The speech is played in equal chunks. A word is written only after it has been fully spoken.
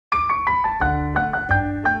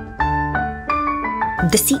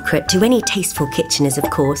The secret to any tasteful kitchen is, of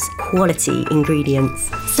course, quality ingredients.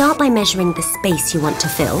 Start by measuring the space you want to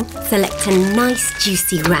fill. Select a nice,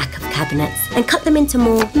 juicy rack of cabinets and cut them into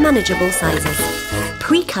more manageable sizes.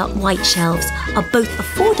 Pre-cut white shelves are both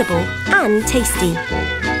affordable and tasty.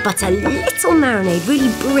 But a little marinade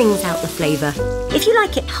really brings out the flavour. If you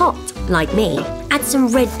like it hot, like me, add some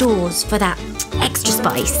red doors for that extra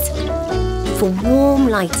spice. For warm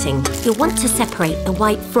lighting, you'll want to separate the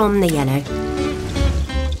white from the yellow.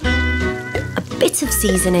 A bit of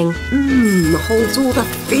seasoning holds all the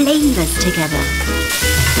flavours together.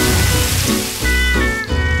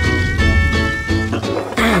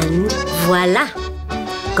 And voila!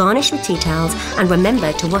 Garnish with tea towels and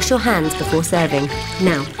remember to wash your hands before serving.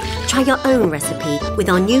 Now, try your own recipe with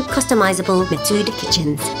our new customisable Metod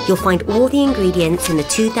kitchens. You'll find all the ingredients in the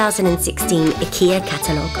 2016 Ikea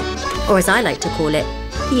catalogue, or as I like to call it,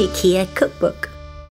 the Ikea cookbook.